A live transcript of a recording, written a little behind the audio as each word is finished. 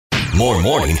more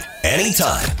morning,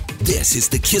 anytime. This is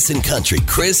the Kissin' Country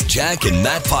Chris, Jack, and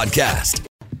Matt podcast.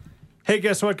 Hey,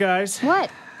 guess what, guys? What?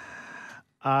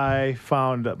 I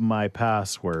found my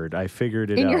password. I figured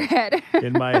it out. In your head.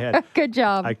 In my head. Good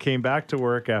job. I came back to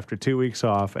work after 2 weeks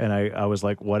off, and I was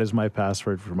like, what is my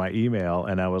password for my email?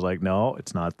 And I was like, no,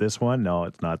 it's not this one. No,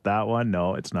 it's not that one.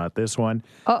 No, it's not this one.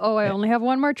 Uh-oh, I only have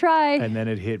one more try. And then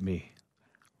it hit me.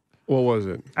 What was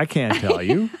it? I can't tell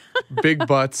you. Big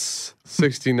Butts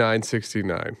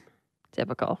 6969.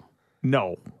 Typical.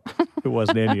 No, it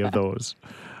wasn't any of those.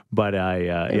 But I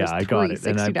got it.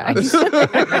 And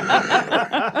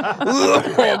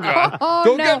Oh, God.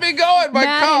 Don't get me going, my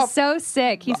Matt cough. is so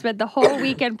sick. He spent the whole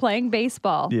weekend playing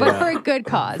baseball, but for a good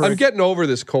cause. I'm getting over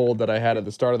this cold that I had at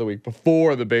the start of the week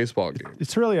before the baseball game.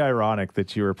 It's really ironic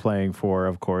that you were playing for,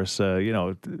 of course,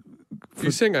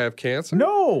 You saying I have cancer?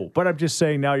 No, but I'm just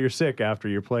saying now you're sick after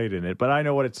you played in it. But I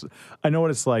know what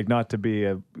it's like not to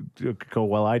be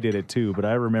well, I did it too, but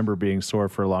I remember being sore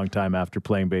for a long time after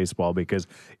playing baseball because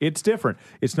it's different.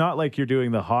 It's not like you're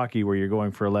doing the hockey where you're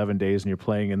going for 11 days and you're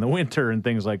playing in the winter and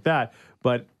things like that.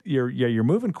 But you're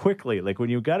moving quickly. Like when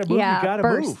you got to move, you got to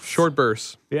move. Short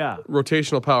bursts. Yeah.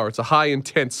 Rotational power. It's a high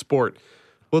intense sport.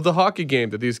 Well, the hockey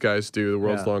game that these guys do, the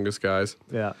world's longest guys.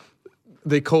 Yeah.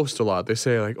 They coast a lot. They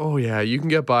say like, oh yeah, you can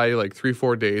get by like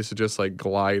 3-4 days of just like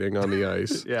gliding on the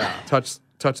ice. Yeah.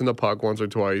 Touching the puck once or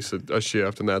twice a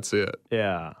shift, and that's it.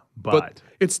 Yeah. But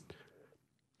it's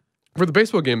for the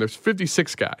baseball game, there's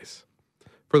 56 guys.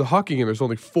 For the hockey game, there's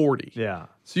only 40. Yeah.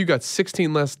 So you got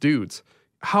 16 less dudes.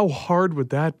 How hard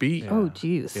would that be? Yeah. Oh,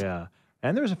 geez. Yeah.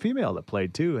 And there was a female that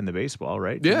played too in the baseball,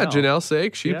 right? Yeah, Janelle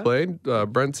Sake, she played.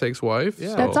 Brent Sake's wife.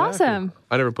 Yeah. That's awesome.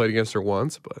 I never played against her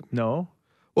once, but No.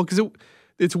 well, because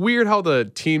it's weird how the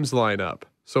teams line up.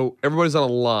 So everybody's on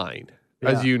a line,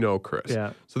 as you know, Chris.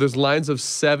 Yeah. So there's lines of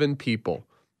 7 people,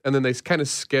 and then they kind of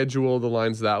schedule the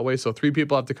lines that way. So 3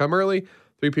 people have to come early,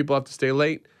 3 people have to stay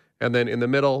late, and then in the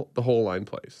middle, the whole line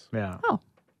plays. Yeah. Oh.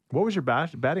 What was your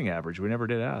batting average? We never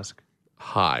did ask.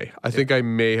 High. I think I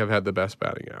may have had the best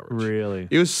batting average. Really?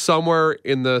 It was somewhere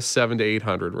in the 700 to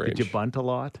 800 range. Did you bunt a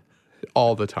lot?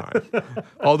 All the time.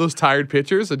 All those tired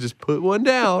pitchers, I just put one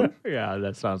down. Yeah,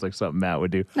 that sounds like something Matt would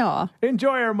do. Aw.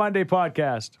 Enjoy our Monday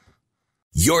podcast.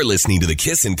 You're listening to the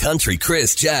Kissin' Country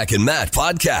Chris, Jack, and Matt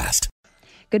podcast.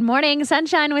 Good morning.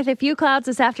 Sunshine with a few clouds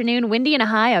this afternoon, windy and a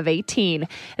high of 18.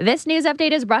 This news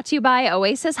update is brought to you by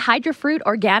Oasis Hydrofruit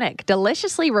Organic.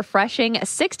 Deliciously refreshing,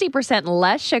 60%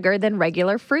 less sugar than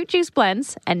regular fruit juice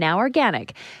blends, and now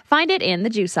organic. Find it in the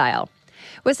juice aisle.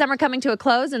 With summer coming to a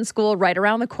close and school right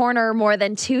around the corner, more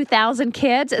than 2,000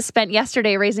 kids spent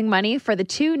yesterday raising money for the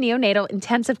 2 neonatal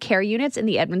intensive care units in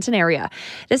the Edmonton area.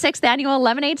 The 6th annual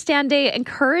Lemonade Stand Day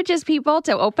encourages people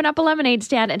to open up a lemonade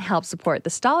stand and help support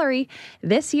the Stollery.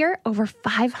 This year, over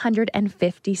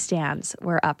 550 stands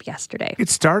were up yesterday. It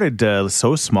started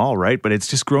so small, right? But it's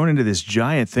just grown into this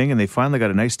giant thing, and they finally got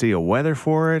a nice day of weather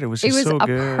for it. It was just so a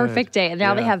good. Perfect day. And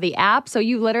now they have the app, so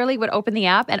you literally would open the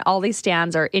app and all these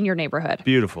stands are in your neighborhood.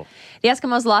 Beautiful. The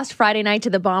Eskimos lost Friday night to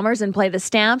the Bombers and play the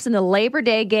Stamps in the Labor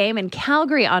Day game in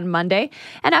Calgary on Monday.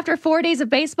 And after 4 days of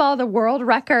baseball, the world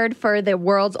record for the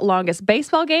world's longest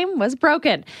baseball game was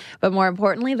broken. But more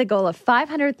importantly, the goal of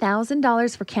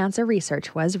 $500,000 for cancer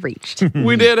research was reached.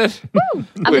 We did it.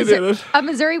 We did it. A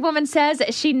Missouri woman says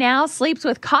she now sleeps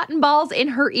with cotton balls in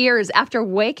her ears after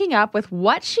waking up with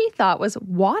what she thought was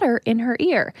water in her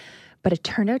ear. But it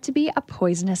turned out to be a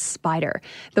poisonous spider.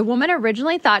 The woman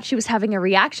originally thought she was having a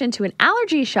reaction to an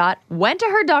allergy shot, went to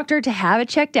her doctor to have it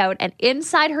checked out, and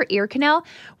inside her ear canal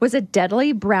was a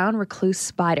deadly brown recluse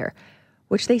spider,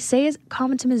 which they say is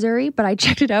common to Missouri, but I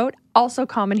checked it out, also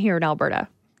common here in Alberta.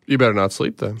 You better not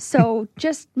sleep then. So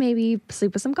just maybe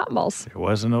sleep with some cotton balls. There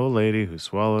was an old lady who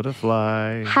swallowed a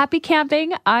fly. Happy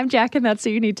camping. I'm Jack, and that's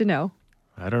what you need to know.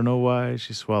 I don't know why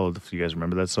she swallowed. If you guys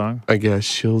remember that song? I guess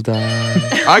she'll die.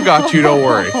 I got you, don't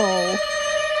worry.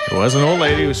 It was an old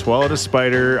lady who swallowed a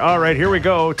spider. All right, here we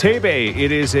go. Tebe.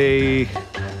 It is a...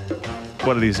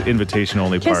 What are these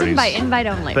invitation-only Kissing parties? by invite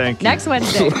only. Thank you. Next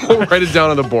Wednesday. We'll write it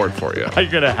down on the board for you. You're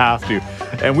going to have to.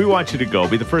 And we want you to go.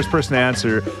 Be the first person to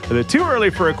answer the too early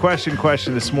for a question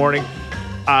this morning.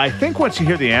 I think once you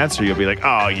hear the answer, you'll be like,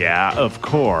 oh, yeah, of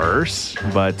course.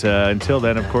 But until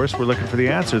then, of course, we're looking for the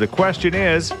answer. The question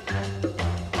is,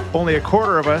 only a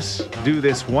quarter of us do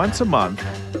this once a month,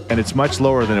 and it's much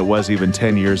lower than it was even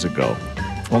 10 years ago.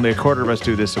 Only a quarter of us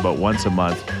do this about once a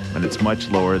month, and it's much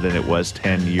lower than it was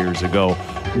 10 years ago.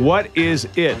 What is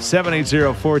it?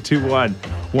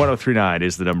 780-421-1039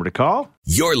 is the number to call.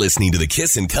 You're listening to the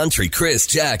Kissin' Country Chris,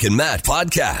 Jack, and Matt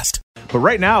podcast. But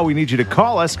right now, we need you to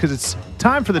call us because it's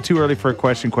time for the Too Early for a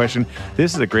Question.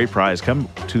 This is a great prize. Come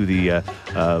to the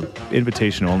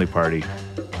invitation-only party.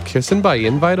 Kissing by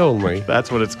invite only.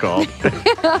 That's what it's called.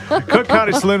 Cook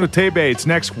County Saloon with Tay-Bay. It's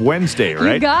next Wednesday,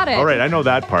 right? You got it. All right, I know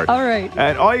that part. All right.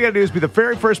 And all you got to do is be the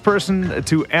very first person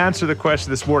to answer the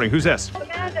question this morning. Who's this?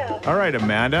 Amanda. All right,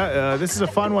 Amanda. This is a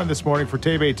fun one this morning for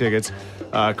Tay-Bay tickets.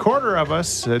 A quarter of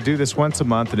us do this once a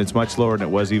month, and it's much lower than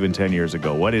it was even 10 years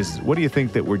ago. What do you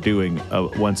think that we're doing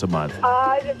once a month?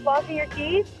 Just flossing your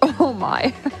teeth. Oh,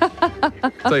 my.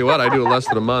 Tell you what, I do it less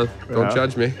than a month. Don't Yeah.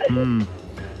 judge me.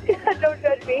 Don't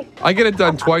judge me. I get it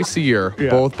done twice a year, Yeah.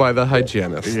 both by the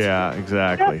hygienist. Yeah,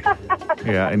 exactly.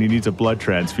 Yeah, and he needs a blood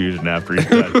transfusion after he's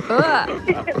done.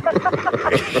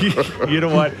 You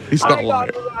know what? He's not lying.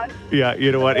 Yeah,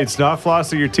 you know what? It's not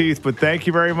flossing your teeth, but thank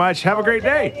you very much. Have a great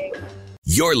day.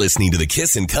 You're listening to the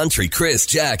Kissin' Country Chris,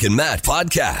 Jack, and Matt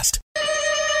podcast.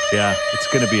 Yeah, it's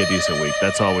going to be a decent week.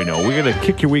 That's all we know. We're going to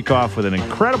kick your week off with an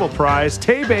incredible prize.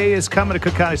 Tay-Bay is coming to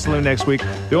Cook County Saloon next week.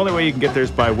 The only way you can get there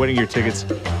is by winning your tickets,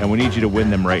 and we need you to win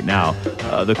them right now.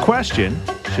 The question,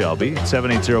 Shelby,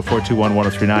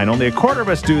 780-421-1039. Only a quarter of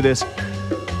us do this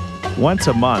once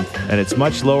a month, and it's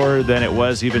much lower than it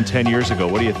was even 10 years ago.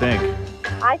 What do you think?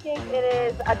 I think it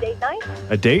is a date night,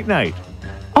 A date night?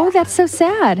 Oh, that's so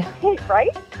sad. right?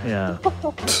 Yeah.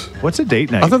 What's a date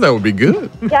night? I thought that would be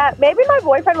good. Yeah, maybe my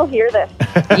boyfriend will hear this.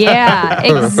 Yeah,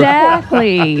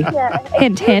 exactly. Yeah.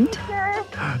 Hint, hint. Sure.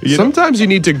 You know- Sometimes you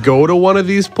need to go to one of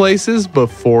these places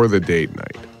before the date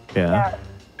night. Yeah.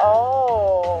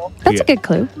 Oh, That's a good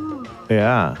clue.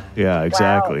 Yeah. Yeah,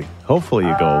 exactly. Hopefully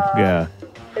you go. Yeah.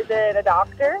 is it a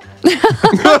doctor?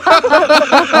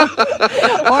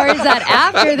 Or is that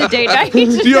after the date night? Yeah,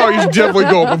 you should definitely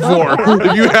go before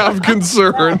if you have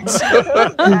concerns.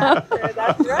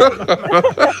 That's right.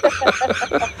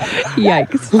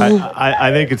 Yikes.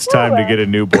 I think it's time to get a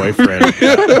new boyfriend.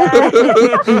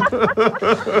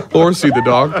 Or see the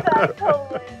dog.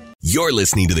 You're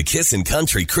listening to the Kissin'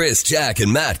 Country Chris, Jack,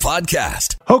 and Matt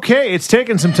podcast. Okay, it's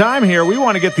taken some time here. We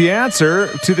want to get the answer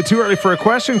to the Too Early for a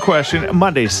Question.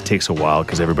 Mondays takes a while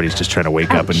because everybody's just trying to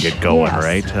wake up and get going, Yes.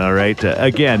 right? All right.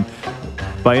 Again,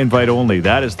 by invite only.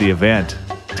 That is the event.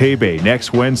 Tay-Bay,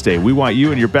 next Wednesday. We want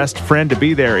you and your best friend to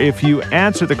be there. If you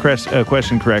answer the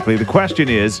question correctly, the question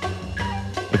is,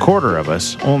 a quarter of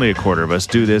us, only a quarter of us,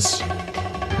 do this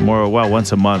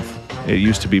once a month. It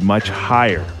used to be much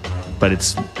higher, but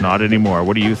it's not anymore.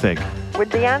 What do you think?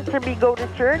 Would the answer be go to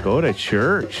church? Go to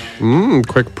church.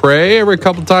 Quick pray every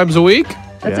couple times a week.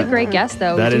 That's Yeah. a great guess,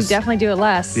 though. That we is- do definitely do it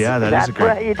less. Yeah, That's a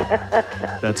great. right.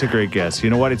 That's a great guess. You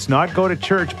know what? It's not go to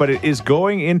church, but it is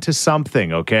going into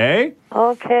something, okay?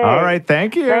 Okay. All right,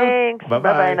 thank you. Thanks. Bye-bye.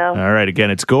 Bye-bye now. All right,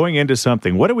 again, it's going into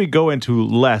something. What do we go into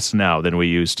less now than we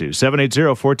used to?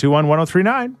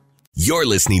 780-421-1039. You're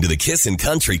listening to the Kissin'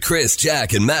 Country Chris,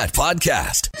 Jack, and Matt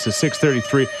podcast. It's a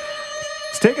 6:33.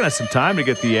 It's taken us some time to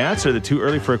get the answer. The Too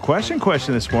Early for a Question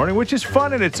this morning, which is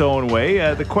fun in its own way.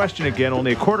 The question, again,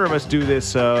 only a quarter of us do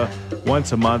this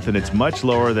once a month, and it's much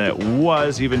lower than it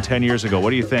was even 10 years ago. What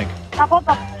do you think? How about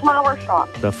the flower shop?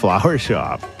 The flower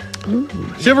shop.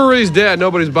 Chivalry's dead.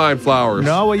 Nobody's buying flowers.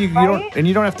 No, well, you don't, and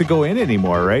you don't have to go in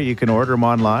anymore, right? You can order them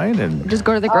online, and Just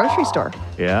go to the grocery store.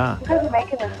 yeah, You guys are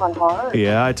making this one hard.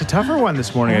 yeah. It's a tougher one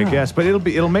this morning, I guess, but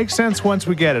it'll make sense once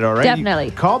we get it. All right, Definitely.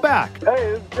 You call back.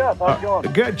 Hey, this is Jeff. How's it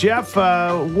going? Good, Jeff.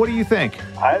 What do you think?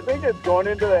 I think it's going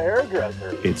into the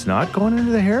hairdresser. It's not going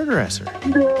into the hairdresser.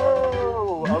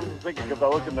 No! I was thinking because I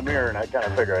looked in the mirror and I kind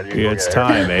of figured I need to Yeah, go it's get a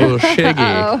haircut. time, A eh? little shaggy.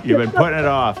 Uh-oh. You've been putting it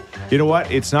off. You know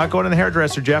what? It's not going to the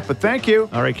hairdresser, Jeff, but thank you.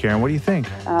 All right, Karen, what do you think?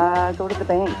 Go to the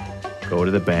bank. Go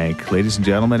to the bank. Ladies and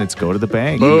gentlemen, it's go to the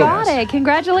bank. Boom. Got it.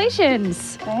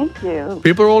 Congratulations. Thank you.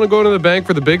 People are only going to the bank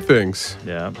for the big things.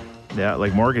 Yeah. Yeah,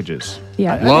 like mortgages.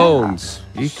 Yeah. Loans.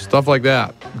 Stuff like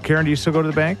that. Karen, do you still go to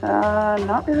the bank?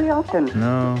 Not very often.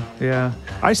 No, yeah.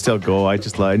 I still go. I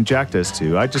just love, and Jack does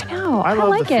too. I No, I love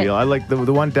like the it. feel. I like the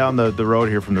one down the road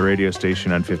here from the radio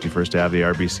station on 51st Ave, the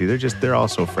RBC. They're all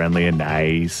so friendly and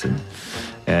nice,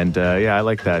 and yeah, I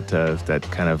like that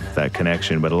that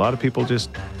connection. But a lot of people just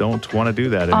don't want to do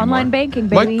that anymore. Online banking,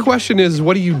 baby. My question is,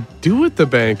 what do you do at the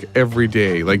bank every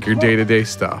day? Like your day-to-day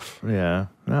stuff? Yeah.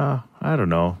 No, I don't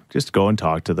know. Just go and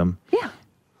talk to them. Yeah.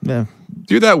 Yeah.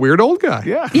 You're that weird old guy.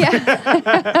 Yeah.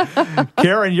 Yeah.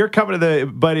 Karen, you're coming to the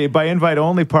by invite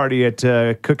only party at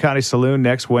Cook County Saloon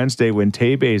next Wednesday when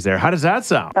Tay-Bay's there. How does that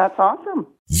sound? That's awesome.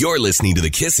 You're listening to the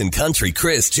Kissin' Country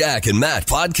Chris, Jack, and Matt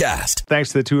podcast.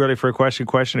 Thanks to the too early for a question.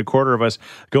 A quarter of us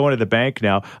going to the bank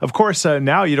now. Of course,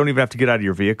 now you don't even have to get out of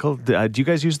your vehicle. Do you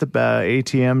guys use the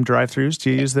ATM drive-thrus?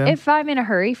 Do you use them? If I'm in a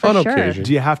hurry, for On sure. occasion.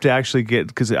 Do you have to actually get,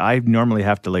 because I normally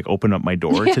have to like open up my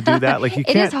door to do that. Like you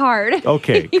It can't. is hard.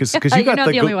 Okay, because Yeah, you got you're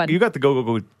not the only one. you got the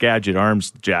go gadget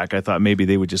arms, Jack. I thought maybe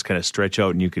they would just kind of stretch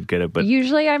out and you could get it, but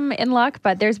Usually I'm in luck,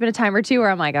 but there's been a time or two where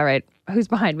I'm like, all right, who's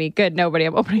behind me? Good, nobody.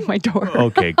 I'm opening my door.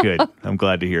 okay, good. I'm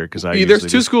glad to hear because I There's usually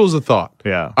two just- schools of thought.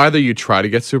 Yeah. Either you try to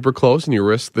get super close and you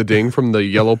risk the ding from the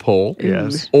yellow pole.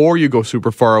 Yes. Or you go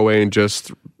super far away and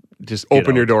just just get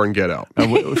open your out. door and get out.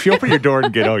 If you open your door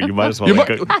and get out, you might as well. You like,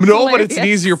 might- go- no, but it's an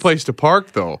hilarious. easier place to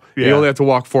park, though. Yeah. You only have to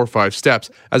walk 4 or 5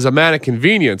 steps. As a man of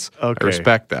convenience, Okay. I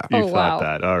respect that. You Oh, thought wow.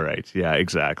 that. All right. Yeah,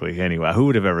 exactly. Anyway, who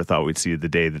would have ever thought we'd see the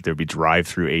day that there'd be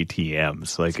drive-through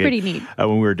ATMs? Like pretty neat.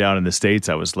 When we were down in the States,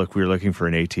 we were looking for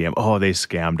an ATM. Oh, they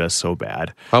scammed us so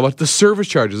bad. How about the service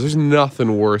charges? There's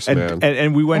nothing worse, man.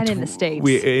 And we went And in to the States.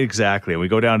 Exactly. We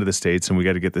go down to the States and we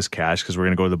got to get this cash because we're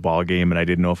going to go to the ball game, and I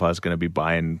didn't know if I was going to be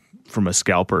buying from a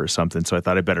scalper or something, so I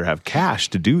thought I better have cash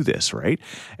to do this, right?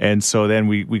 And so then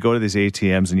we go to these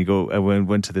ATMs, and I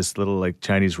went to this little like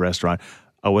Chinese restaurant.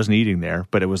 I wasn't eating there,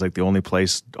 but it was like the only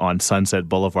place on Sunset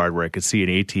Boulevard where I could see an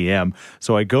ATM.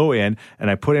 So I go in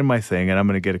and I put in my thing, and I'm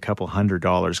going to get a couple $100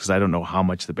 because I don't know how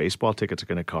much the baseball tickets are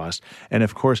going to cost. And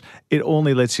of course, it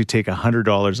only lets you take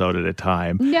 $100 out at a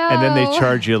time. No. And then they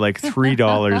charge you like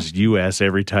 $3 US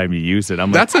every time you use it.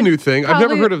 I'm like, That's a new thing. I've never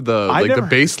Probably- heard of the I the never-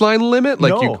 baseline limit.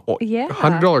 Like No. Yeah.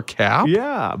 $100 cap.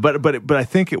 yeah, but I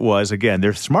think it was, again,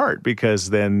 they're smart because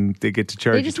then they get to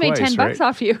charge They just you made twice, $10 right?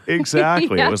 off you.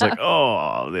 Exactly. Yeah. It was like,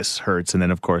 oh, this hurts. And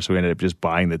then, of course, we ended up just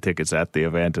buying the tickets at the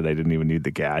event, and I didn't even need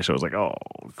the cash. I was like, oh,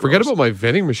 Forget gross. about my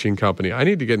vending machine company. I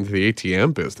need to get into the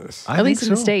ATM business. I At think least in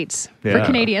the so. States. Yeah. For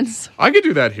Canadians. I could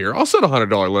do that here. I'll set a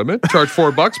 $100 limit, charge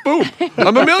 $4, boom.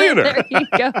 I'm a millionaire. There you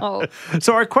go.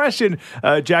 So our question,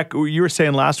 Jack, you were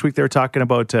saying last week they were talking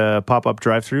about pop-up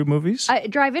drive-through movies?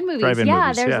 Drive-in movies. Drive-in yeah,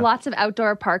 movies, there's yeah. lots of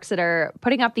outdoor parks that are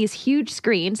putting up these huge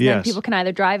screens. And Yes. then people can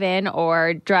either drive in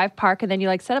or drive park, and then you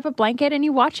like set up a blanket and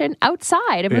you watch it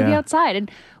outside, a movie Yeah. outside. And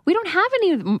we don't have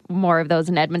any more of those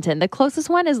in Edmonton. The closest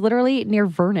one is literally near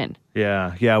Vernon.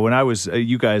 Yeah. When I was,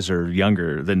 you guys are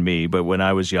younger than me, but when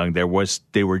I was young, they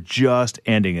were just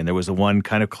ending, and there was the one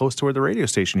kind of close to where the radio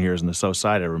station here is on the south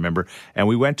side. I remember, and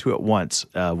we went to it once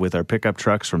with our pickup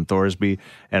trucks from Thorsby,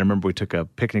 and I remember we took a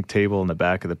picnic table in the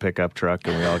back of the pickup truck,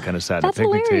 and we all kind of sat at That's the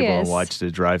picnic table and hilarious. watched the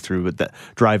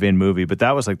drive-in movie. But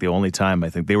that was like the only time I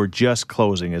think they were just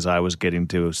closing as I was getting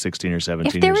to 16 or 17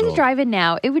 If there years was a old. drive-in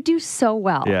now, it would do so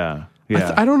well. Yeah.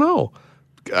 I don't know.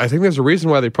 I think there's a reason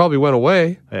why they probably went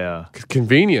away. Yeah.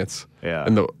 Convenience. Yeah.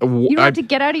 And You don't have to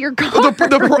get out of your car.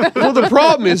 the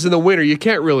problem is in the winter you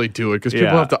can't really do it because people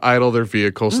Yeah. have to idle their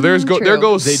vehicles. So there true.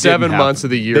 goes They didn't 7 happen. months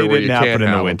of the year They where you didn't can't happen in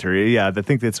have the them. winter. Yeah, I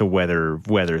think it's a weather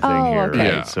thing Oh, here. okay. Right?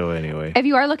 Yeah. So anyway, If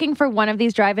you are looking for one of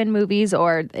these drive-in movies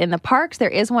or in the parks, there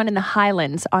is one in the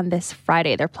Highlands on this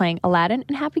Friday. They're playing Aladdin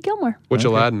and Happy Gilmore. Which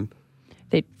Aladdin?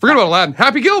 They, Forget about Aladdin.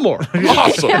 Happy Gilmore.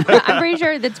 Awesome. I'm pretty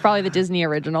sure that's probably the Disney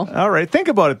original. all right. Think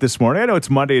about it this morning. I know it's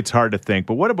Monday. It's hard to think,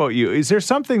 but what about you? Is there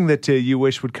something that you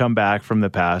wish would come back from the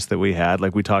past that we had?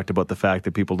 Like we talked about the fact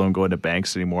that people don't go into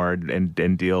banks anymore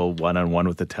and deal one-on-one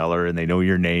with the teller, and they know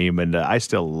your name. And I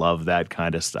still love that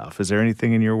kind of stuff. Is there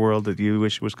anything in your world that you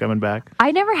wish was coming back?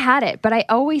 I never had it, but I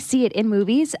always see it in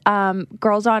movies.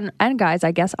 Girls and guys,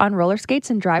 I guess, on roller skates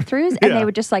and drive-thrus, and Yeah. they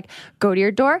would just like go to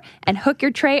your door and hook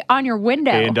your tray on your window.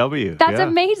 A&W. That's yeah.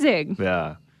 amazing.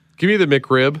 Yeah. Give me the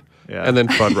McRib Yeah. and then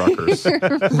Fuddruckers.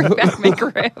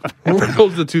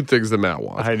 Those are the two things that Matt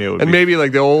wants. I knew it would and be- maybe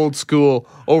like the old school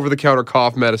over-the-counter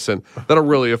cough medicine that'll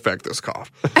really affect this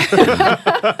cough.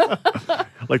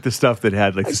 Like the stuff that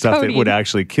had, like the stuff that Codeine. would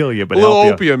actually kill you, but A little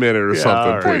help you. opium in it or Yeah,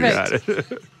 something, all right, please. Perfect.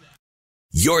 got it.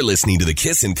 You're listening to the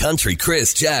Kissin' Country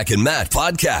Chris, Jack, and Matt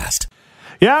podcast.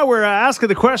 Yeah, we're asking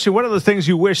the question, what are the things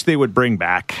you wish they would bring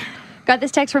back? Got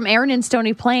this text from Aaron in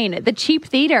Stony Plain. The cheap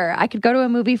theater. I could go to a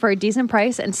movie for a decent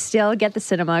price and still get the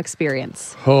cinema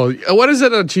experience. Oh, what is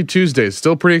it on Cheap Tuesdays?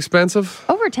 Still pretty expensive?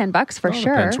 Over $10 for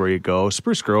sure. Depends where you go.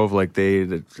 Spruce Grove,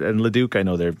 and Leduc, I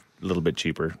know they're a little bit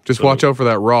cheaper. Just watch out for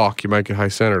that rock. You might get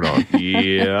high-centered on.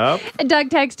 Yep. And Doug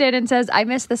texted and says, I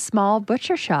miss the small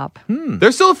butcher shop.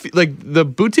 There's still, like, the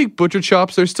boutique butcher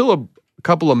shops, there's still a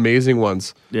couple amazing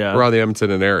ones Yeah. around the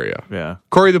Edmonton area. Yeah.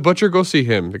 Corey the Butcher, go see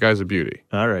him. The guy's a beauty.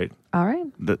 All right. All right.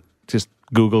 Just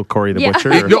Google Corey the Yeah.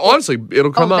 Butcher. No, honestly,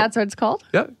 it'll come Oh, up. that's what it's called?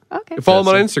 Yeah. Okay. Follow him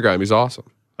on Instagram. He's awesome.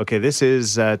 Okay, this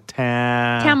is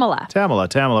Tamala.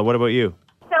 Tamala, what about you?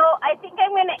 So I think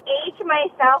I'm going to age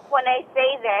myself when I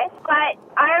say this, but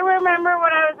I remember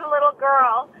when I was a little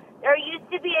girl, there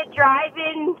used to be a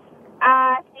drive-in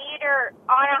theater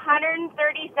on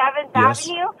 137th Yes.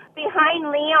 Avenue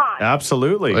behind Leon.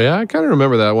 Absolutely. Oh, yeah, I kind of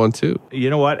remember that one too. You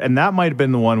know what? And that might have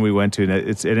been the one we went to. And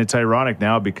it's ironic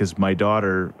now because my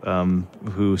daughter,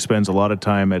 who spends a lot of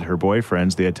time at her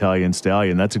boyfriend's, the Italian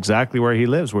Stallion, that's exactly where he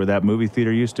lives, where that movie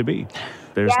theater used to be.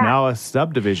 There's Yeah. now a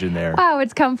subdivision there. Wow,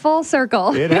 it's come full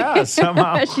circle. It has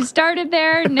somehow. She started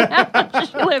there, now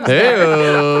she lives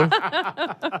there.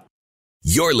 Hey,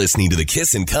 You're listening to the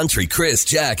Kissin' Country Chris,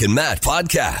 Jack, and Matt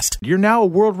podcast. You're now a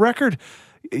world record.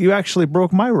 You actually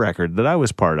broke my record that I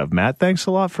was part of, Matt. Thanks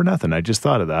a lot for nothing. I just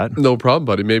thought of that. no problem,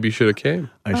 buddy. Maybe you should have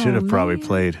came. I should have probably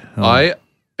played. Oh, I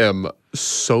am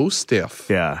so stiff.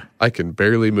 yeah. I can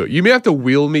barely move. You may have to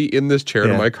wheel me in this chair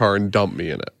Yeah. to my car and dump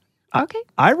me in it. Okay.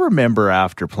 I remember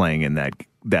after playing in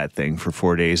that thing for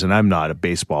 4 days, and I'm not a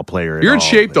baseball player at You're in all,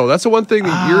 shape, but- though. That's the one thing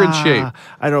that you're in shape.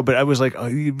 I know, but I was like,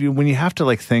 when you have to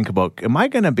like think about, am I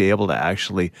going to be able to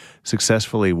actually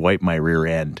successfully wipe my rear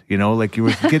end? You know, like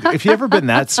if you ever been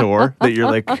that sore that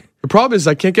you're like, The problem is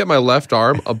I can't get my left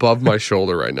arm above my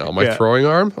shoulder right now. My Yeah. throwing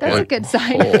arm. That's a like, good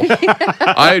sign.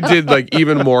 I did like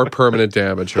even more permanent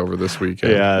damage over this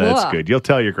weekend. yeah, that's Whoa. good. You'll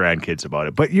tell your grandkids about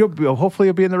it, but hopefully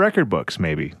you'll be in the record books.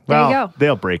 Maybe. There you Well, go.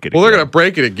 they'll break it. Well, they're again. going to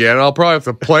break it again. I'll probably have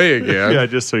to play again. Yeah,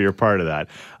 just so you're part of that.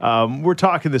 We're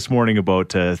talking this morning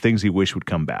about things you wish would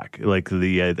come back. Like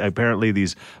apparently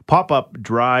these pop-up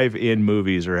drive-in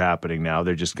movies are happening now.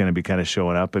 They're just going to be kind of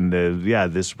showing up. And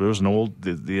this was an old,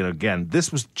 again,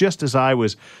 this was just as I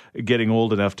was getting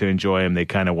old enough to enjoy them. They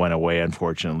kind of went away,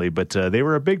 unfortunately. But they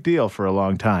were a big deal for a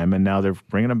long time, and now they're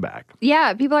bringing them back.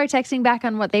 Yeah, people are texting back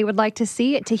on what they would like to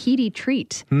see at Tahiti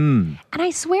Treat. And I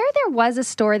swear there was a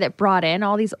store that brought in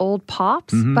all these old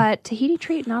pops, but Tahiti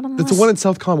Treat not on the That's the list. one in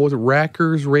South Con. What was it?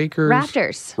 Rakers?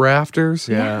 Rafters. Rafters?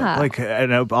 Yeah. Like,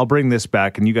 and I'll bring this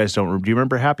back, and you guys don't. Do you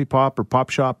remember Happy Pop or Pop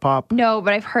Shop Pop? No,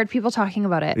 but I've heard people talking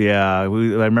about it. Yeah, I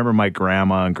remember my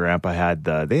grandma and grandpa had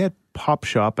they had Pop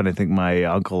Shop, and I think my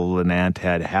uncle and aunt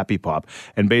had Happy Pop.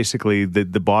 And basically, the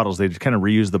bottles, they just kind of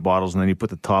reused the bottles, and then you put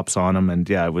the tops on them. And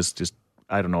yeah, it was just,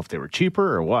 I don't know if they were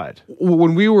cheaper or what.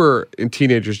 When we were in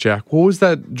teenagers, Jack, what was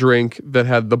that drink that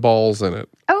had the balls in it?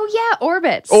 Oh, yeah,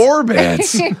 Orbits.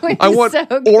 Orbits. It was I want so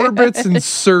good. Orbits and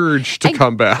Surge to And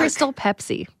come back. Crystal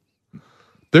Pepsi.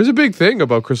 There's a big thing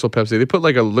about Crystal Pepsi. They put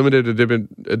like a limited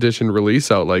edition release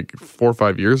out like 4 or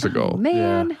 5 years ago. Oh,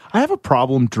 man. I have a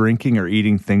problem drinking or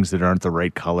eating things that aren't the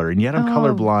right color, and yet I'm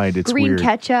colorblind. It's green weird.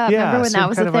 ketchup. Yeah, Remember when same that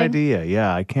was kind a of thing? idea.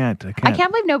 Yeah, I can't. I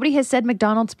can't believe nobody has said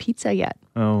McDonald's pizza yet.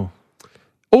 Oh,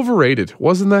 Overrated.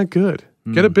 Wasn't that good?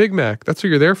 Get a Big Mac. That's what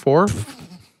you're there for.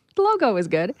 The logo was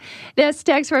good. This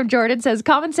text from Jordan says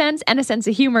common sense and a sense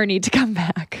of humor need to come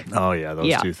back. oh yeah, those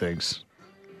Yeah. two things.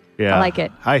 Yeah, I like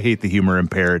it. I hate the humor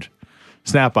impaired.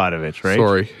 Snap out of it, right?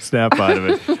 Sorry. Snap out of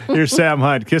it. Here's Sam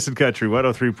Hunt, Kissin' Country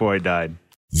 103.9.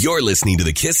 You're listening to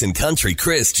the Kissin' Country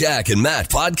Chris, Jack, and Matt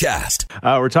podcast.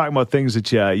 We're talking about things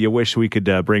that you wish we could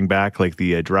bring back, like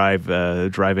the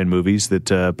drive-in movies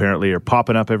that apparently are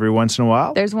popping up every once in a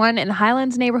while. There's one in the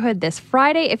Highlands neighborhood this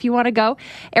Friday if you want to go.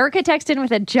 Erica texted in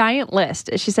with a giant list.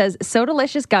 She says, So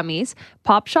Delicious Gummies,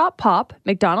 Pop Shop Pop,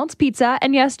 McDonald's Pizza,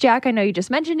 and yes, Jack, I know you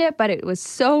just mentioned it, but it was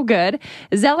so good.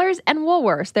 Zellers and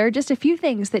Woolworths. There are just a few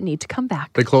things that need to come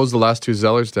back. They closed the last 2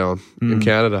 Zellers down in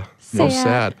Canada. So Sad.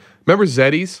 sad. Remember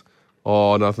Zeddy's?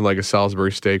 Oh, nothing like a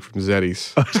Salisbury steak from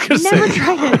Zeddy's. Never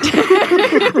tried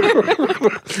it.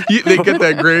 They get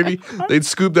that gravy. They'd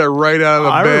scoop that right out of the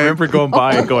I bag. remember going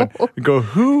by and go,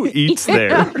 who eats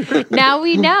there? Now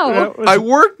we know. I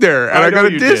worked there and I I, know got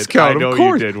a you did. discount. I know Of you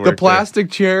course, did work the there.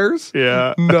 plastic chairs.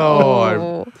 Yeah.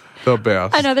 No, I'm the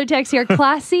best. Another text here.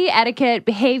 Classy, etiquette,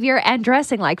 behavior, and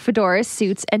dressing like fedoras,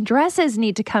 suits, and dresses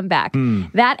need to come back.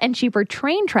 That and cheaper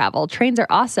train travel. Trains are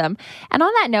awesome. And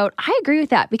on that note, I agree with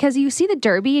that because you see the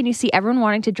Derby and you see everyone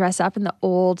wanting to dress up in the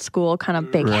old school kind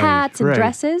of big Right, hats and right.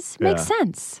 Dresses. Makes Yeah.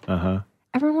 sense. Uh-huh.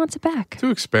 Everyone wants it back. Too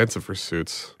expensive for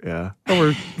suits. Yeah. I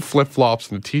wear flip flops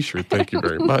and a t-shirt. Thank you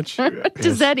very much. To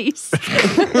Zeddy's.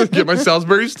 Get my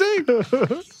Salisbury steak.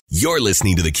 You're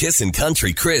listening to the Kissin'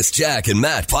 Country Chris, Jack, and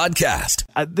Matt podcast.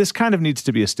 This kind of needs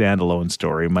to be a standalone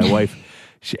story. My wife,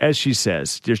 as she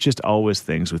says, there's just always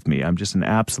things with me. I'm just an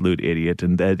absolute idiot.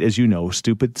 And that, as you know,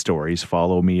 stupid stories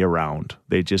follow me around.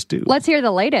 They just do. Let's hear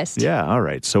the latest. Yeah, all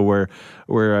right. So we're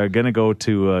we're going to go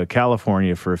to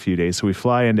California for a few days. So we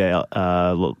fly into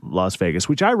Las Vegas,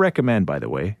 which I recommend, by the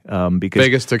way, because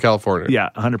Vegas to California. Yeah,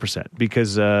 100%.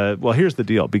 Because, well, here's the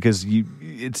deal. Because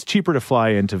it's cheaper to fly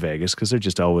into Vegas because there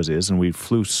just always is. And we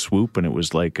flew Swoop, and it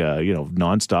was like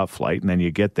nonstop flight. And then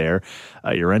you get there,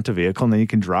 you rent a vehicle, and then you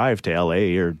can drive to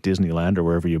LA or Disneyland or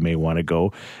wherever you may want to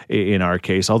go. In our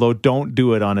case, although don't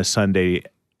do it on a Sunday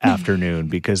afternoon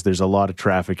because there's a lot of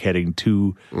traffic heading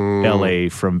to LA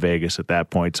from Vegas at that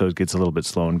point, so it gets a little bit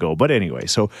slow and go. But anyway,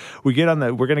 so we're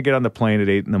going to get on the plane at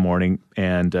 8 a.m.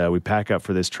 and we pack up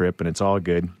for this trip, and it's all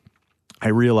good. I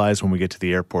realize when we get to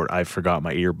the airport, I forgot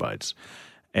my earbuds.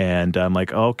 And I'm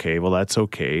like, okay, well, that's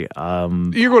okay. You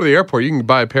go to the airport, you can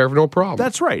buy a pair for no problem.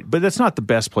 That's right, but that's not the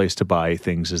best place to buy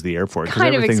things is the airport because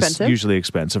Kind of everything's expensive. usually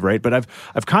expensive, right? But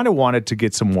I've kind of wanted to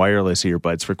get some wireless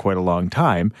earbuds for quite a long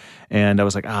time, and I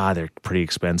was like, they're pretty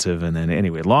expensive. And then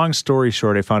anyway, long story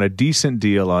short, I found a decent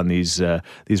deal on these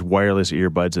wireless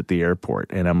earbuds at the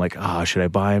airport, and I'm like, should I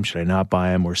buy them? Should I not buy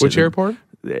them? Which airport?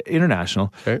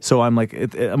 International. Okay. So I'm like,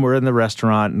 we're in the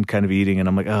restaurant and kind of eating, and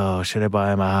I'm like, should I buy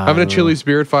them? Having a Chili's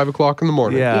beer at 5 o'clock in the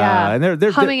morning. Yeah, and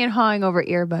they're humming and hawing over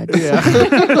earbuds.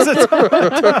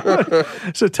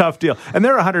 it's a tough deal, and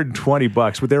they're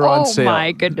 $120, but they're on sale. Oh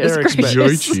my goodness They're gracious.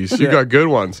 Joy cheese. You got good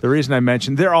ones. The reason I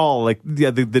mentioned they're all like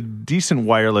the decent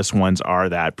wireless ones are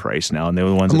that price now, and they're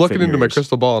the ones. I'm that looking fit into my yours.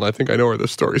 crystal ball, and I think I know where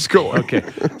this story's going. Okay,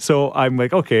 so I'm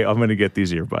like, okay, I'm going to get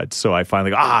these earbuds. So I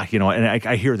finally go, and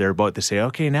I hear they're about to say,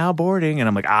 okay, now boarding, and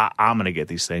I'm like, I'm going to get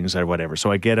these things or whatever.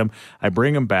 So I get them, I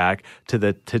bring them back to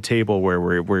the table where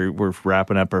we're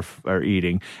wrapping up our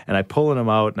eating, and I pull them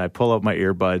out, and I pull out my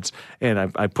earbuds, and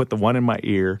I put the one in my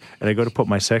ear, and I go to put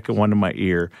my second one in my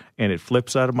ear, and it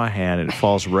flips out of my hand, and it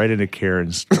falls right into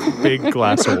Karen's big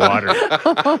glass of water.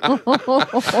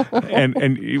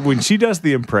 and when she does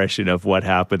the impression of what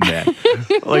happened then,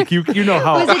 like you know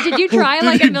how. Did you try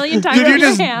like a million times did you with your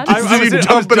just- hands? Did you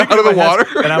dump it out of the water?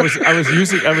 And I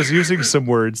was using some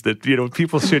words that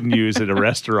people shouldn't use at a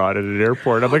restaurant at an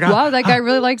airport. I'm like, Wow, that guy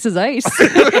really likes his ice.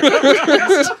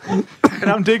 and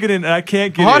I'm digging in, and I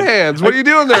can't get Hot it. hands. What are you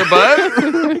doing there, bud?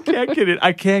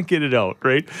 I can't get it out,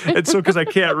 right? And so because I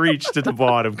can't reach to the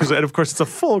bottom, and of course it's a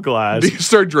full glass. Do you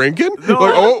start drinking?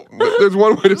 No. Like, there's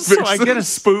one way to fix So I this. get a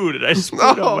spoon and I spoon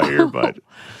on my earbud.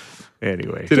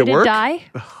 Anyway, Did it Did work? it die?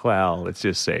 well, let's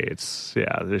just say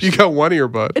there's You got one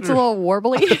earbud. It's a little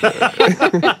warbly.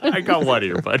 I got one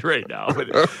earbud right now,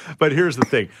 but here's the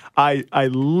thing: I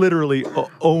literally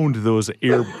owned those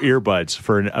earbuds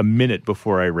for a minute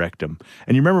before I wrecked them.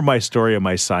 And you remember my story of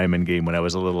my Simon game when I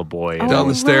was a little boy? And Down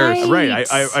the stairs. Right.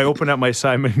 I opened up my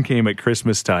Simon game at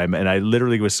Christmas time, and I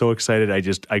literally was so excited.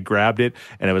 I grabbed it,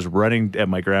 and I was running at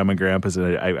my grandma and grandpa's,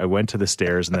 and I went to the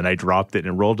stairs, and then I dropped it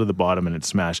and rolled to the bottom, and it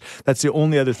smashed. That's the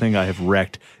only other thing I have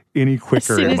wrecked any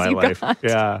quicker soon in as my you life. got.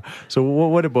 Yeah. So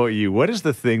what about you? What is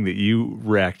the thing that you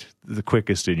wrecked the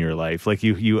quickest in your life? Like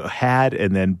you had,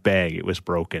 and then bang, it was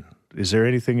broken. Is there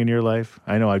anything in your life?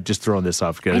 I know I've just thrown this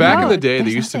off. Back in know. the day, they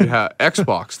used to have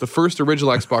Xbox, the first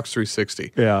original Xbox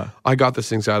 360. Yeah. I got this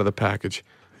things out of the package.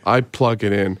 I plug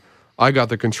it in. I got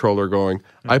the controller going.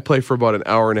 I play for about an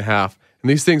hour and a half. And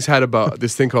these things had about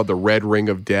this thing called the red ring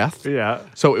of death. Yeah.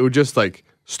 So it would just like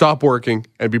stop working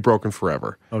and be broken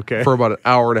forever. Okay. For about an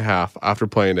hour and a half after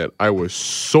playing it, I was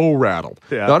so rattled.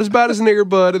 Yeah. Not as bad as an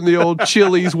earbud in the old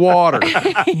Chili's water,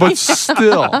 but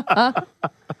still.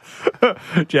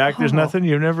 Jack, there's nothing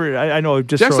you've never. I know. I've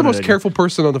just Jack's the thrown it most at you. careful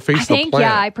person on the face I of the think,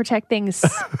 planet. I protect things.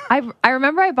 I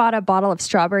remember I bought a bottle of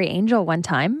Strawberry Angel one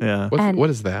time. Yeah. And What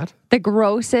is that? the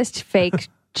grossest fake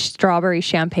strawberry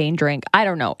champagne drink. I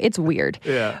don't know. It's weird.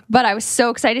 Yeah. But I was so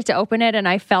excited to open it, and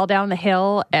I fell down the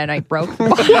hill and I broke the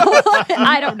bottle.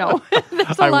 I don't know.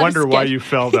 There's a I lot wonder of why sketch- you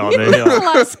fell down the There's a hill.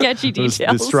 lot of sketchy It was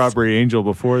details. the Strawberry Angel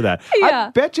before that. Yeah.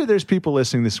 I bet you there's people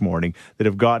listening this morning that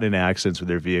have gotten in accidents with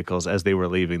their vehicles as they were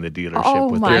leaving the dealership. Oh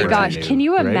with my their gosh. brand new, Can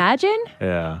you right? imagine?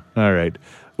 Yeah. All right.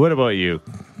 What about you?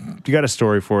 You got a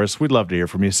story for us? We'd love to hear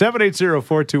from you.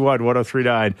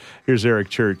 780-421-1039. Here's Eric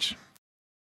Church.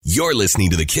 You're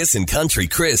listening to the Kissin' Country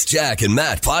Chris, Jack, and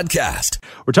Matt podcast.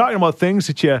 We're talking about things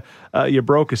that you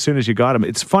broke as soon as you got them.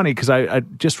 It's funny because I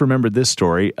just remembered this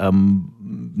story.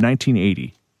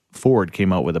 1980, Ford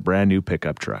came out with a brand new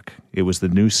pickup truck. It was the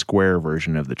new square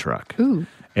version of the truck. Ooh.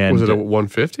 And, Was it a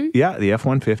 150? yeah, the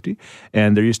F-150.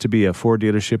 And there used to be a Ford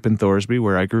dealership in Thorsby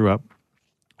where I grew up.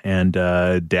 And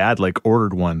Dad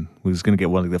ordered one. He was going to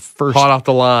get one of the first Hot off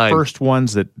the line. first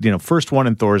ones that first one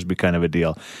in Thorsby kind of a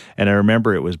deal. And I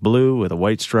remember it was blue with a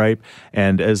white stripe.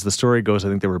 And as the story goes, I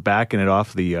think they were backing it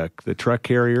off the truck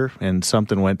carrier, and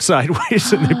something went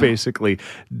sideways, and they basically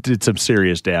did some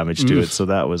serious damage to it. So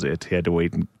that was it. He had to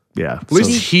wait and Yeah. At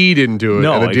least he didn't do it,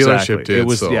 and the dealership did. It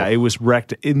was so. it was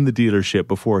wrecked in the dealership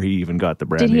before he even got the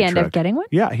brand Did new he end truck. up getting one?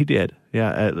 Yeah, he did.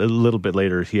 Yeah, a little bit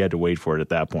later, he had to wait for it at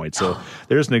that point. So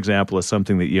there's an example of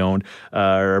something that you owned.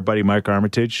 Our buddy Mike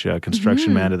Armitage,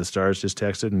 construction man of the Stars, just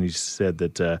texted, and he said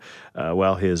that,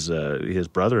 his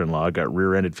brother-in-law got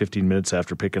rear-ended 15 minutes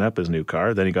after picking up his new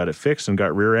car. Then he got it fixed and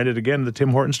got rear-ended again in the Tim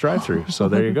Hortons drive-thru. So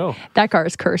there you go. That car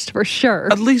is cursed for sure.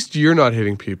 At least you're not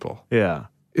hitting people. Yeah,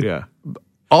 yeah.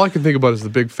 All I can think about is the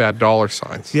big fat dollar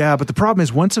signs. Yeah, but the problem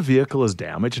is once a vehicle is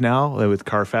damaged now with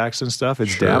Carfax and stuff,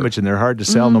 it's damaged and they're hard to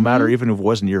sell no matter even if it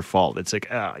wasn't your fault. It's like,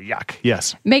 yuck.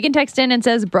 Yes. Megan texts in and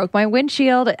says, broke my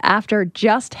windshield after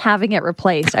just having it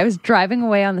replaced. I was driving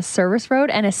away on the service road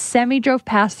and a semi drove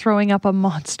past throwing up a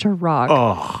monster rock.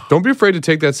 Oh, Don't be afraid to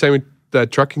take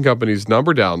that trucking company's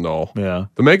number down, though. yeah.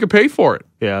 They'll make it pay for it.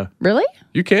 Yeah. Really?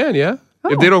 You can, yeah.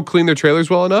 If they don't clean their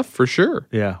trailers well enough, for sure.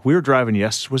 Yeah. We were driving,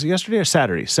 was it yesterday or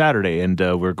Saturday? Saturday. And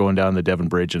we were going down the Devon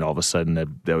Bridge and all of a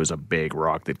sudden there was a big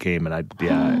rock that came and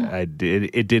it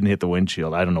didn't hit the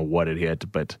windshield. I don't know what it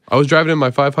hit, but. I was driving in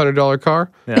my $500 car.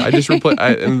 Yeah. I just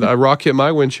and a rock hit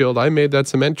my windshield. I made that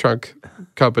cement trunk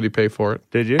company pay for it.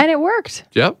 Did you? And it worked.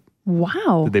 Yep.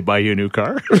 Wow. Did they buy you a new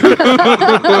car?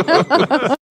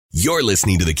 You're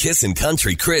listening to the Kissin'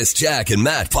 Country Chris, Jack, and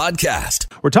Matt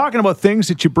podcast. We're talking about things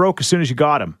that you broke as soon as you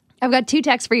got them. I've got 2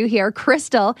 texts for you here.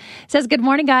 Crystal says, good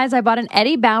morning, guys. I bought an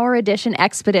Eddie Bauer edition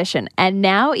Expedition. And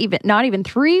now, not even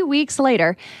 3 weeks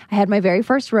later, I had my very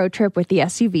first road trip with the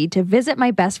SUV to visit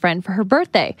my best friend for her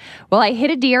birthday. Well, I hit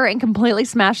a deer and completely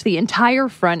smashed the entire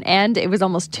front end. It was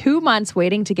almost 2 months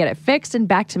waiting to get it fixed and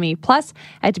back to me. Plus,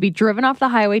 I had to be driven off the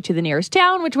highway to the nearest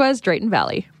town, which was Drayton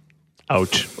Valley.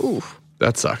 Ouch. Oof.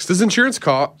 That sucks. Does insurance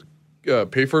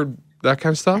pay for that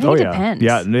kind of stuff? think it yeah. depends.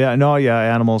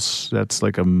 Yeah. Animals, that's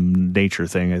like a nature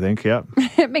thing, I think. Yeah.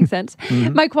 It makes sense.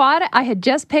 My quad, I had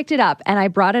just picked it up and I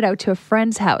brought it out to a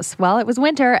friend's house. Well, it was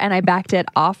winter and I backed it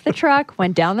off the truck,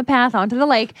 went down the path onto the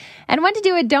lake, and went to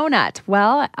do a donut.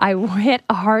 Well, I hit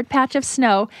a hard patch of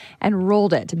snow and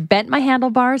rolled it, bent my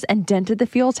handlebars, and dented the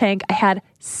fuel tank. I had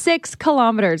 6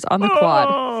 kilometers on the quad.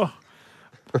 Oh.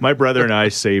 My brother and I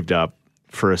saved up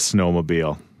for a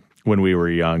snowmobile when we were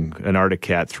young, an Arctic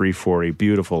Cat 340,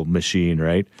 beautiful machine,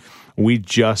 right? We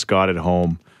just got it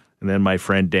home, and then my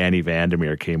friend Danny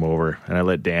Vandermeer came over, and I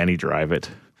let Danny drive it.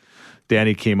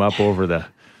 Danny came up over the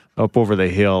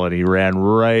hill, and he ran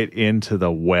right into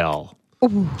the well.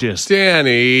 Ooh. Just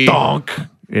Danny. donk.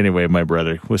 Anyway, my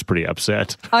brother was pretty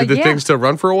upset. Did the thing still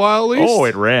run for a while at least? Oh,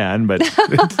 it ran, but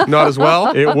Not as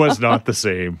well? it was not the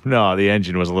same. No, the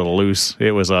engine was a little loose.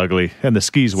 It was ugly, and the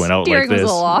skis went out Steering like this.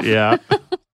 was a little off. Yeah.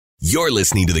 You're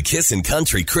listening to the Kissin'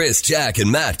 Country Chris, Jack,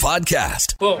 and Matt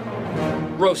podcast. Well,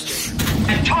 roasted.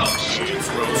 And toast. It's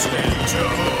roasted and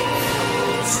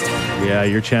toast. Yeah,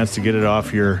 your chance to get it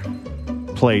off your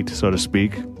plate, so to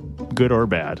speak, good or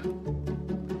bad.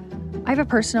 I have a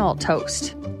personal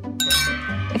toast.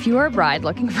 If you are a bride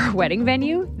looking for a wedding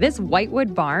venue, this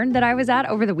Whitewood barn that I was at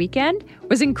over the weekend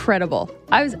was incredible.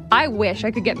 I wish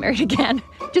I could get married again,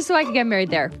 just so I could get married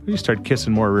there. You start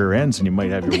kissing more rear ends and you might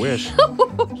have your wish.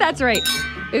 That's right.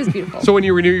 It was beautiful. So when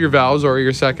you renew your vows or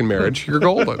your second marriage, you're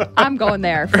golden. I'm going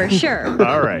there for sure.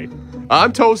 All right.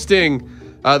 I'm toasting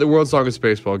the world's longest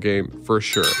baseball game for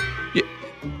sure.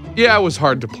 Yeah, it was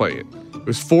hard to play it. It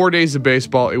was 4 days of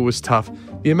baseball. It was tough.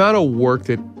 The amount of work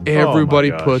that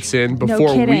everybody puts in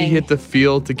before we hit the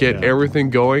field to get everything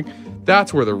going,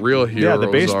 that's where the real heroes are. Yeah,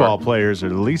 the baseball players are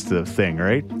the least of the thing,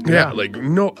 right? Yeah,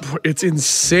 it's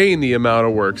insane the amount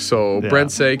of work. So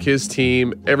Brent Sake, his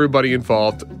team, everybody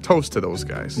involved, toast to those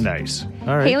guys. Nice.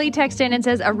 All right. Haley texted in and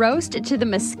says, a roast to the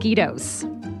mosquitoes.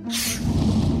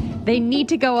 They need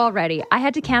to go already. I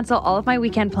had to cancel all of my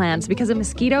weekend plans because a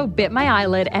mosquito bit my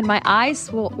eyelid and my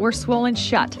eyes were swollen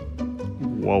shut.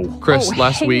 Whoa. Chris,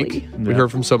 last Haley. week, we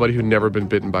heard from somebody who'd never been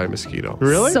bitten by a mosquito.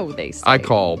 Really? So they say. I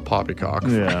call poppycock.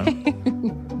 Yeah.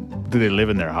 Do they live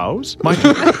in their house?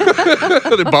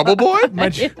 The bubble boy?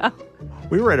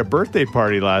 We were at a birthday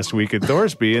party last week at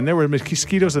Thorsby, and there were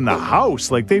mosquitoes in the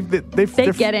house. Like they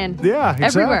get in. Yeah,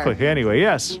 exactly. Everywhere. Anyway,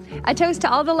 yes. A toast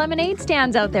to all the lemonade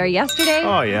stands out there yesterday.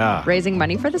 Oh yeah. Raising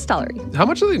money for the Stollery. How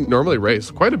much do they normally raise?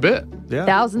 Quite a bit. Yeah.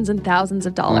 Thousands and thousands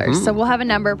of dollars. So we'll have a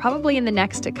number probably in the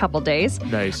next couple days.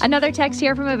 Nice. Another text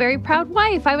here from a very proud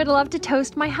wife. I would love to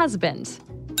toast my husband.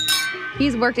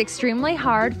 He's worked extremely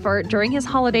hard during his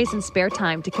holidays and spare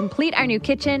time to complete our new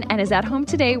kitchen and is at home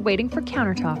today waiting for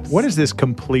countertops. What is this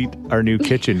complete our new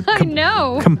kitchen? I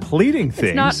know. Completing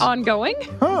things. It's not ongoing.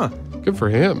 Huh. Good for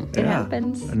him. It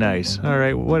happens. Nice. All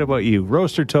right. What about you?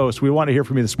 Roast or toast? We want to hear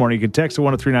from you this morning. You can text to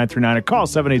 103939 or call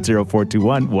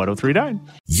 780-421-1039.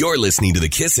 You're listening to the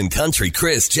Kissin' Country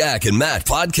Chris, Jack, and Matt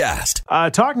podcast.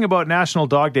 Talking about National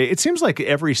Dog Day, it seems like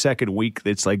every second week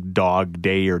it's like Dog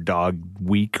Day or Dog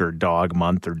Week or Dog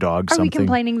Month or Dog Are something. we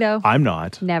complaining, though? I'm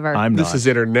not. Never. I'm not. This is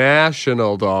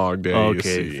International Dog Day.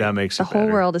 Okay, you see. that makes The it whole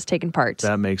better. world has taken part.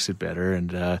 That makes it better.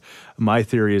 And my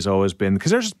theory has always been,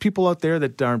 because there's people out there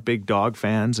that aren't big dog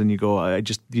fans, and you go,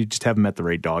 you just haven't met the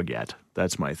right dog yet.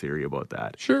 That's my theory about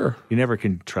that. Sure. You never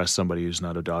can trust somebody who's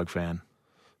not a dog fan.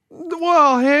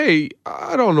 Well, hey,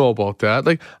 I don't know about that.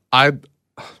 Like, I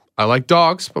like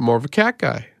dogs, but more of a cat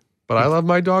guy. But I love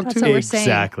my dog That's too. what we're saying.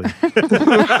 Exactly.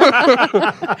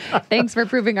 Thanks for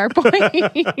proving our point.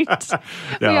 We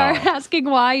are asking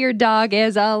why your dog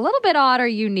is a little bit odd or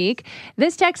unique.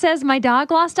 This text says, my dog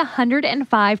lost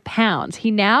 105 pounds.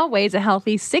 He now weighs a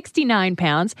healthy 69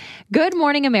 pounds. Good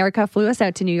Morning America flew us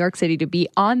out to New York City to be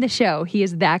on the show. He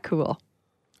is that cool.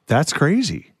 That's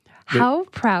crazy. How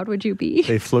proud would you be?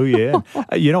 They flew you in.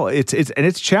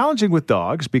 It's challenging with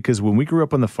dogs because when we grew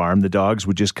up on the farm, the dogs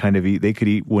would just kind of eat. They could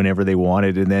eat whenever they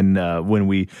wanted. And then when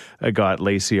we got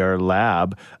Lacey, our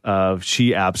lab,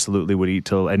 she absolutely would eat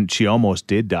and she almost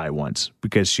did die once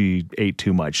because she ate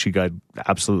too much. She got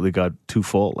too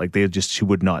full. Like she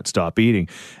would not stop eating.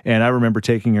 And I remember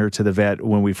taking her to the vet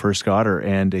when we first got her,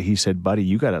 and he said, "Buddy,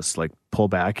 you got to pull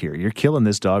back here. You're killing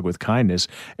this dog with kindness."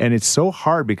 And it's so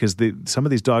hard because some of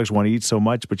these dogs want to eat so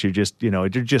much, but you're just, they're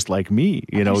just like me,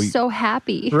 They're so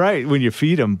happy. Right, when you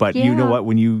feed them. But you know Yeah. what?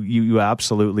 When you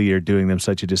absolutely are doing them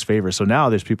such a disfavor. So now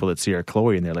there's people that see our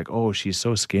Chloe and they're like, "Oh, she's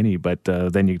so skinny." But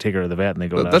then you take her to the vet and they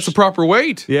go, That's the proper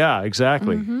weight. Yeah,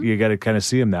 exactly. Mm-hmm. You got to kind of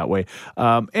see them that way.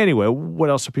 Anyway, what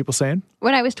else are people saying?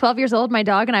 When I was 12 years old, my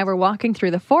dog and I were walking through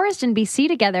the forest in BC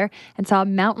together and saw a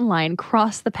mountain lion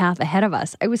cross the path ahead of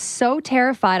us. I was so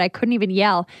terrified I couldn't even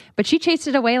yell, but she chased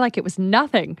it away like it was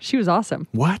nothing. She was awesome.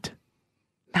 What?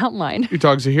 Mountain lion. Your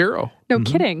dog's a hero. No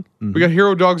kidding. We got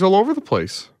hero dogs all over the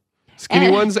place.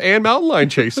 Skinny ones and mountain lion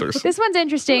chasers. This one's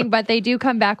interesting, but they do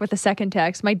come back with a second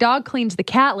text. My dog cleans the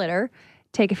cat litter.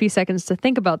 Take a few seconds to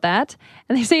think about that.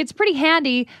 And they say it's pretty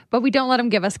handy, but we don't let him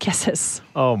give us kisses.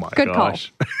 Oh my Good call.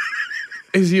 gosh.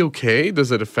 Is he okay?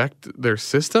 Does it affect their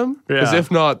system? Because Yeah.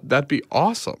 if not, that'd be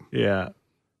awesome. Yeah.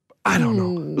 I don't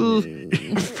know.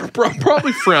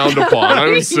 Probably frowned upon, I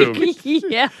would assume.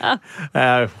 Yeah.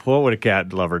 What would a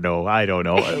cat lover know? I don't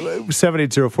know.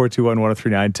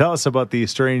 780-421-1039. Tell us about the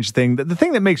strange thing, the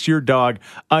thing that makes your dog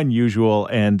unusual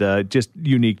and just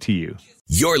unique to you.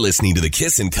 You're listening to the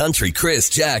Kissin' Country Chris,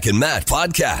 Jack, and Matt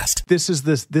podcast. This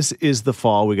is the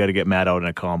fall. We got to get Matt out in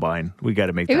a combine. We got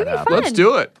to make It that would be happen. fun. Let's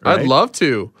do it. Right? I'd love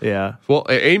to. Yeah. Well,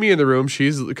 Amy in the room, she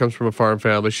comes from a farm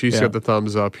family. She's Yeah. got the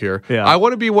thumbs up here. Yeah. I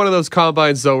want to be one of those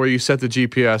combines, though, where you set the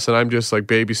GPS and I'm just like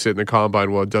babysitting the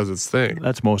combine while it does its thing.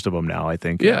 That's most of them now, I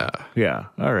think. Yeah. Yeah.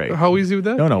 All right. How easy would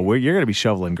that No, be? no. You're going to be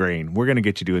shoveling grain. We're going to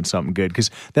get you doing something good because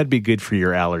that'd be good for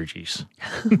your allergies.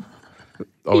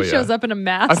 Oh, He shows up in a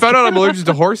mask. I found out I'm allergic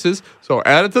to horses, so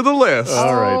add it to the list.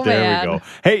 All right, Oh, there man. we go.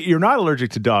 Hey, you're not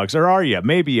allergic to dogs, or are you?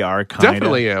 Maybe you are. Kinda.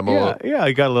 Definitely am. Yeah,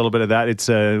 I got a little bit of that. It's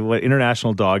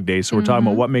International Dog Day, so we're talking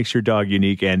about what makes your dog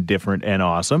unique and different and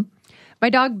awesome. My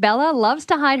dog Bella loves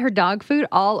to hide her dog food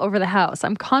all over the house.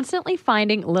 I'm constantly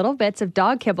finding little bits of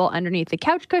dog kibble underneath the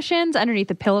couch cushions, underneath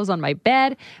the pillows on my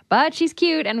bed, but she's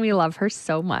cute and we love her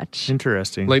so much.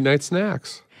 Interesting. Late night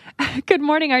snacks. Good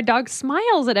morning. Our dog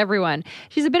smiles at everyone.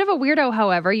 She's a bit of a weirdo,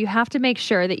 however. You have to make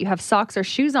sure that you have socks or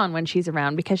shoes on when she's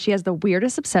around because she has the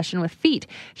weirdest obsession with feet.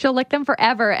 She'll lick them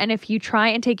forever, and if you try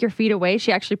and take your feet away,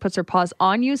 she actually puts her paws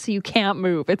on you so you can't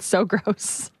move. It's so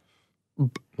gross.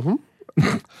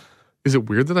 Is it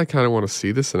weird that I kind of want to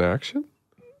see this in action?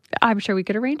 I'm sure we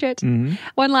could arrange it.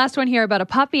 One last one here about a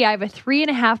puppy. I have a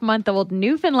 3.5-month-old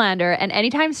Newfoundlander, and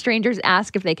anytime strangers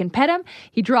ask if they can pet him,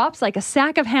 he drops like a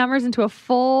sack of hammers into a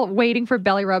full waiting for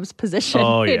belly rubs position.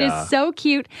 Oh, It yeah. is so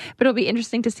cute, but it'll be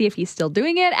interesting to see if he's still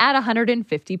doing it at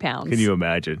 150 pounds. Can you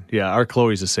imagine? Yeah, our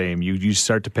Chloe's the same. You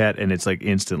start to pet, and it's like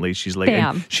instantly she's like,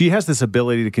 Bam. and she has this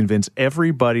ability to convince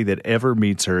everybody that ever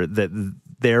meets her that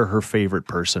they're her favorite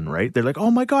person, right? They're like,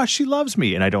 "Oh my gosh, she loves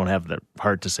me," and I don't have the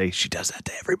heart to say she does that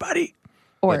to everybody.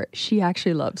 Or she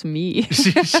actually loves me.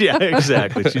 Yeah,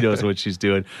 exactly. She knows what she's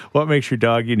doing. What makes your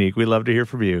dog unique? We'd love to hear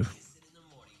from you.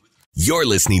 You're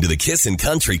listening to the Kissin'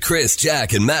 Country Chris,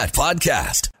 Jack, and Matt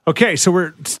podcast. Okay, so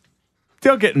we're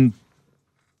still getting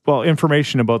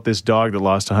information about this dog that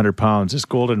lost 100 pounds, this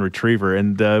golden retriever,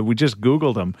 and we just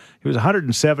Googled him. He was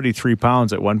 173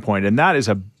 pounds at one point, and that is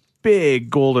a big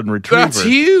golden retriever. That's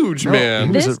huge,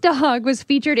 man. This dog was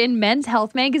featured in Men's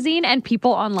Health magazine and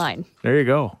People Online. There you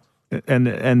go. And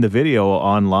the video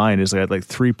online is at like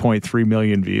 3.3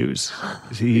 million views.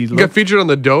 He got featured on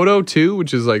the Dodo too,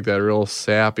 which is like that real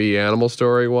sappy animal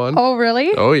story one. Oh,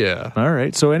 really? Oh, yeah. All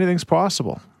right. So anything's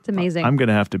possible. It's amazing. I'm going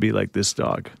to have to be like this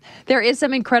dog. There is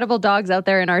some incredible dogs out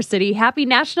there in our city. Happy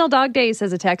National Dog Day,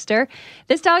 says a texter.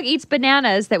 This dog eats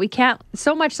bananas that we can't,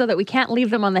 so much so that we can't leave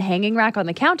them on the hanging rack on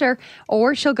the counter,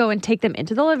 or she'll go and take them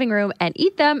into the living room and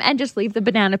eat them and just leave the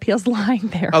banana peels lying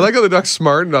there. I like how the duck's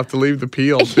smart enough to leave the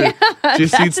peel. She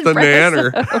just eats the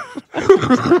nanner.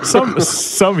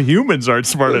 Some humans aren't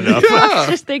smart enough. I was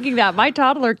just thinking that. My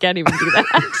toddler can't even do that.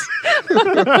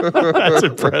 That's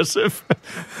impressive.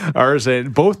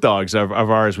 Both dogs of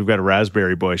ours, we've got a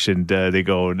raspberry bush, and they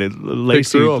go.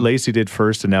 Lacey did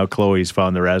first, and now Chloe's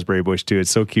found the raspberry bush too.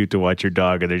 It's so cute to watch your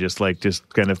dog, and they're just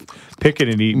kind of picking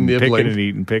and eating,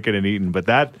 picking and eating. But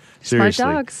that seriously,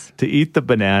 dogs. To eat the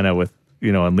banana with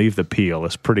and leave the peel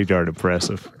is pretty darn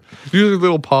impressive. Use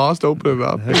little paws to open it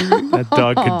up. That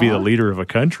dog could be the leader of a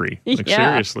country. Like,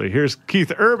 seriously. Here's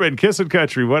Keith Urban, Kissin'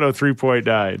 Country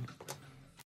 103.9.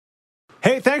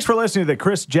 Hey, thanks for listening to the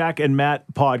Chris, Jack, and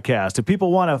Matt podcast. If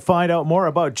people want to find out more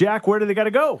about Jack, where do they got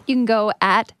to go? You can go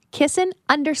at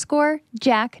Kissin_Jack,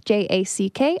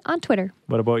 Jack, on Twitter.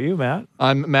 What about you, Matt?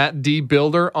 I'm Matt D.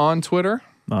 Builder on Twitter.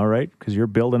 All right, because you're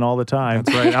building all the time.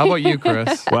 That's right. How about you,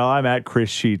 Chris? Well, I'm at Chris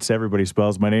Sheets. Everybody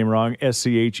spells my name wrong,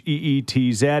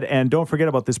 SCHEETZ. And don't forget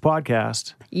about this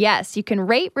podcast. Yes, you can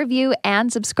rate, review,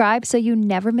 and subscribe so you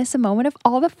never miss a moment of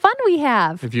all the fun we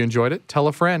have. If you enjoyed it, tell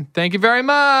a friend. Thank you very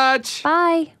much.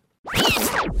 Bye.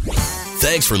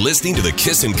 Thanks for listening to the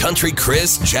Kissin' Country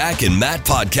Chris, Jack, and Matt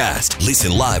podcast.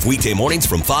 Listen live weekday mornings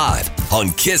from 5 on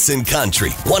Kissin'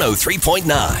 Country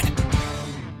 103.9.